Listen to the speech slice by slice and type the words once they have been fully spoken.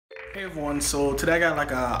Hey everyone, so today I got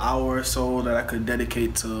like an hour or so that I could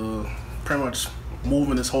dedicate to pretty much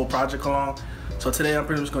moving this whole project along. So today I'm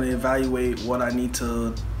pretty much going to evaluate what I need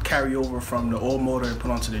to carry over from the old motor and put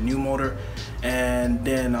onto the new motor, and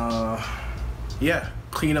then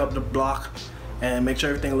clean up the block and make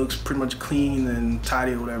sure everything looks pretty much clean and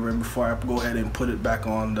tidy or whatever before I go ahead and put it back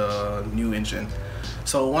on the new engine.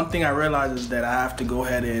 So one thing I realized is that I have to go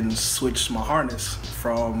ahead and switch my harness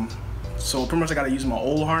from, so pretty much I gotta use my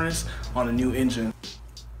old harness on a new engine.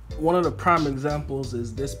 One of the prime examples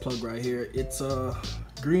is this plug right here. It's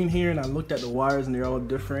green here, and I looked at the wires and they're all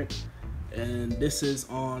different. And this is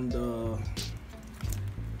on the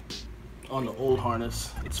old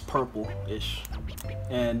harness. It's purple-ish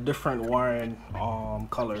and different wiring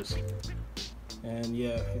colors. And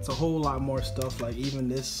yeah, it's a whole lot more stuff. Like even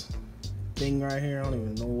this thing right here, I don't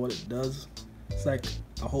even know what it does. It's like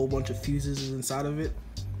a whole bunch of fuses inside of it.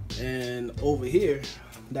 And over here,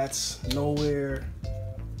 that's nowhere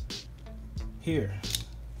here.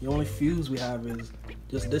 The only fuse we have is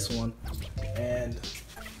just this one, and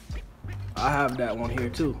I have that one here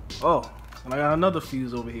too. Oh, and I got another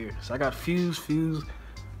fuse over here. So I got fuses,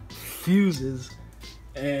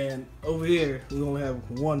 and over here we only have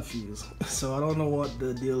one fuse. So I don't know what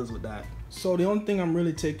the deal is with that. So the only thing I'm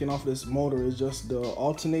really taking off this motor is just the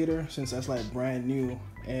alternator, since that's like brand new.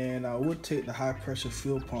 And I would take the high pressure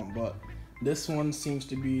fuel pump, but this one seems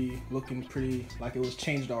to be looking pretty like it was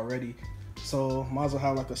changed already. So might as well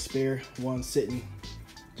have like a spare one sitting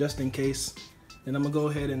just in case. Then I'm gonna go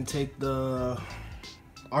ahead and take the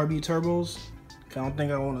RB turbos. I don't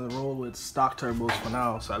think I want to roll with stock turbos for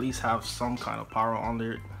now, so at least have some kind of power on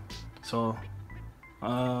there. So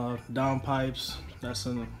down pipes, that's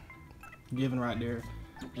a given right there,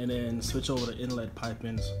 and then switch over to inlet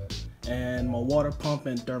pipings. And my water pump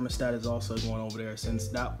and thermostat is also going over there, since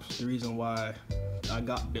that's the reason why I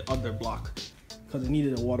got the other block, because it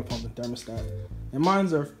needed a water pump and thermostat. And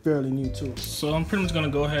mines are fairly new too. So I'm pretty much gonna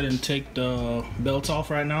go ahead and take the belts off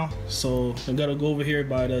right now. So I gotta go over here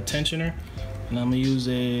by the tensioner, and I'm gonna use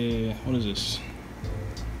a, what is this?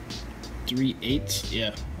 3/8,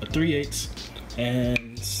 yeah, a 3/8,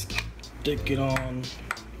 and stick it on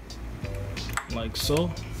like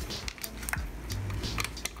so.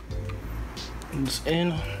 It's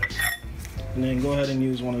in, and then go ahead and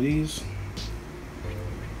use one of these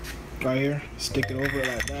right here, stick it over it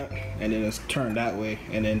like that, and then it's turned that way,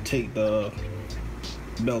 and then take the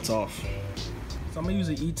belts off. So I'm gonna use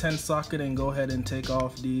an E10 socket and go ahead and take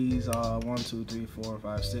off these 1, 2, 3, 4,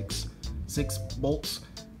 5, 6 bolts,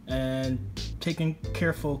 and taking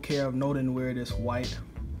careful care of noting where this white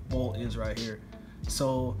bolt is right here.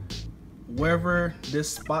 So wherever this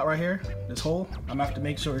spot right here, this hole, I'm gonna have to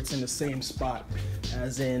make sure it's in the same spot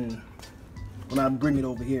as in when I bring it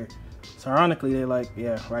over here. So ironically, they're like,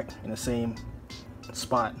 yeah, right in the same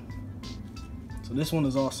spot. So this one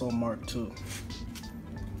is also marked too.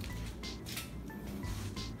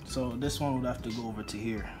 So this one would have to go over to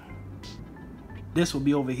here. This will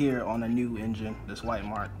be over here on a new engine, this white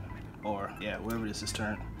mark, or yeah, wherever this is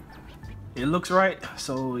turned. It looks right,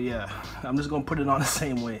 so yeah, I'm just gonna put it on the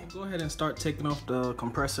same way. Go ahead and start taking off the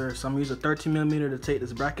compressor. So I'm gonna use a 13mm to take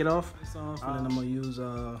this bracket off. And then I'm gonna use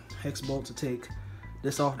a hex bolt to take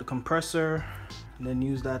this off the compressor, and then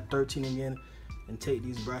use that 13 again and take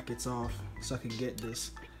these brackets off so I can get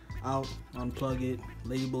this out, unplug it,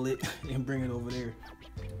 label it, and bring it over there.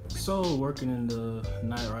 So working in the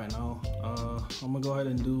night right now, I'm gonna go ahead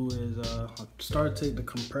and do is start to take the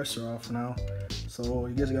compressor off now. So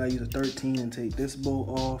you just gotta use a 13 and take this bolt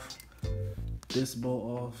off,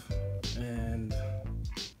 and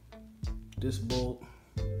this bolt,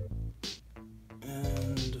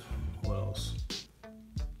 and what else?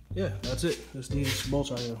 Yeah, that's it. Just these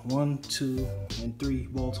bolts right here. 1, 2, and 3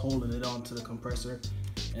 bolts holding it onto the compressor,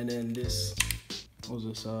 and then this, what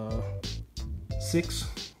was this? 6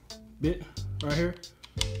 bit right here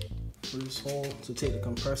for this hole to take the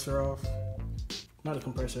compressor off. Not the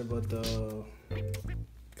compressor, but the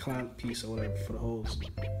clamp piece or whatever for the hose.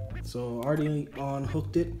 So I already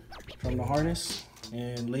unhooked it from the harness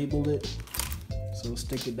and labeled it. So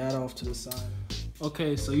stick that off to the side.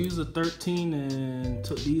 Okay, so use the 13 and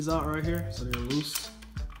took these out right here so they're loose,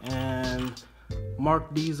 and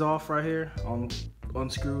mark these off right here.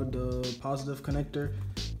 Unscrewed the positive connector,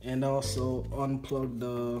 and also unplug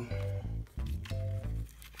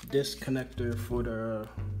this connector for the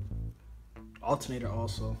alternator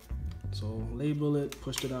also. So label it,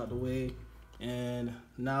 pushed it out the way, and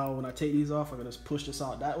now when I take these off, I can just push this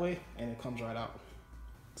out that way and it comes right out.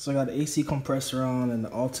 So I got the AC compressor on and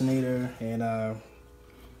the alternator, and I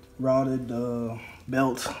routed the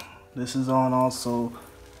belt. This is on also.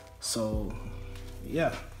 So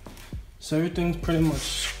yeah, so everything's pretty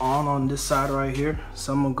much on this side right here.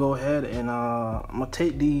 So I'm gonna go ahead and I'm gonna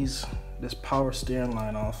take this power steering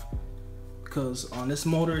line off, because on this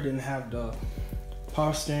motor it didn't have the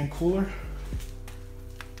power steering cooler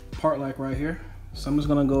part like right here. So I'm just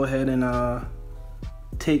gonna go ahead and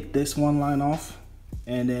take this one line off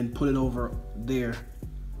and then put it over there.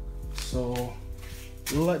 So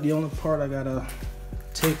like the only part I gotta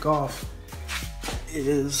take off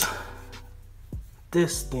is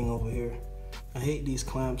this thing over here. I hate these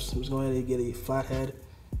clamps. I'm just going to get a flathead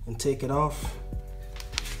and take it off.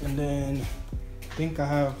 And then I think I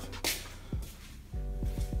have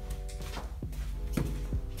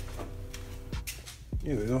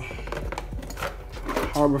here we go,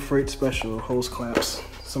 Harbor Freight Special hose clamps.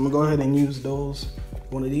 So I'm gonna go ahead and use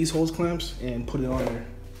one of these hose clamps and put it on there.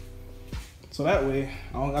 So that way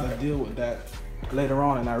I don't gotta deal with that later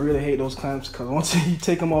on. And I really hate those clamps, because once you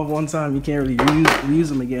take them off one time, you can't really reuse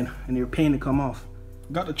them again, and they're a pain to come off.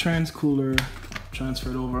 Got the trans cooler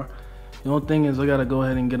transferred over. The only thing is I gotta go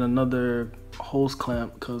ahead and get another hose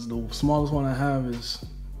clamp, because the smallest one I have is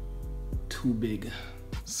too big.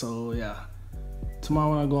 So yeah, tomorrow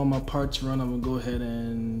when I go on my parts run, I'm gonna go ahead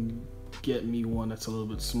and get me one that's a little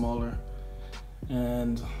bit smaller.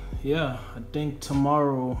 And yeah, I think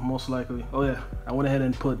tomorrow most likely, oh yeah, I went ahead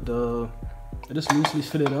and I just loosely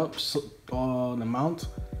fitted up the mount,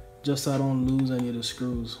 just so I don't lose any of the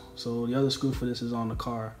screws. So the other screw for this is on the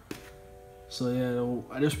car. So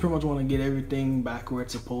yeah, I just pretty much want to get everything back where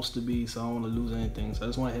it's supposed to be, so I don't want to lose anything. So I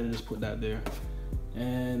just went ahead and just put that there.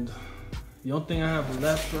 And the only thing I have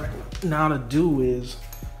left right now to do is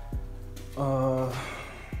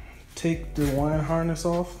take the wiring harness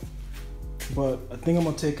off. But I think I'm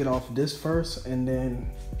gonna take it off this first, and then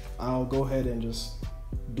I'll go ahead and just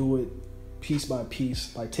do it piece by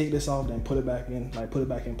piece. Like take this off, then put it back in, put it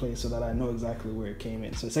back in place, so that I know exactly where it came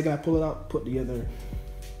in. So the second I pull it out, put the other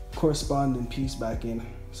corresponding piece back in,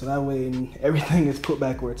 so that way everything is put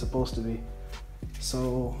back where it's supposed to be.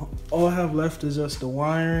 So all I have left is just the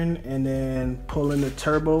wiring, and then pulling the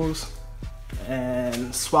turbos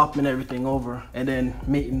and swapping everything over, and then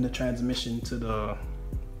mating the transmission to the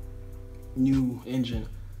new engine.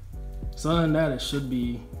 So other than that, it should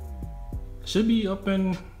be up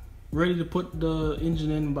and ready to put the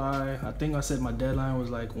engine in by, I think I said my deadline was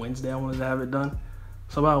like Wednesday. I wanted to have it done.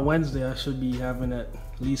 So about Wednesday I should be having at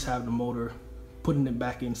least have the motor, putting it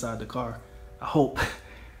back inside the car, I hope.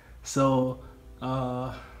 So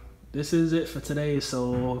this is it for today.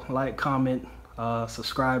 So like, comment,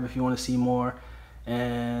 subscribe if you want to see more,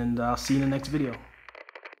 and I'll see you in the next video.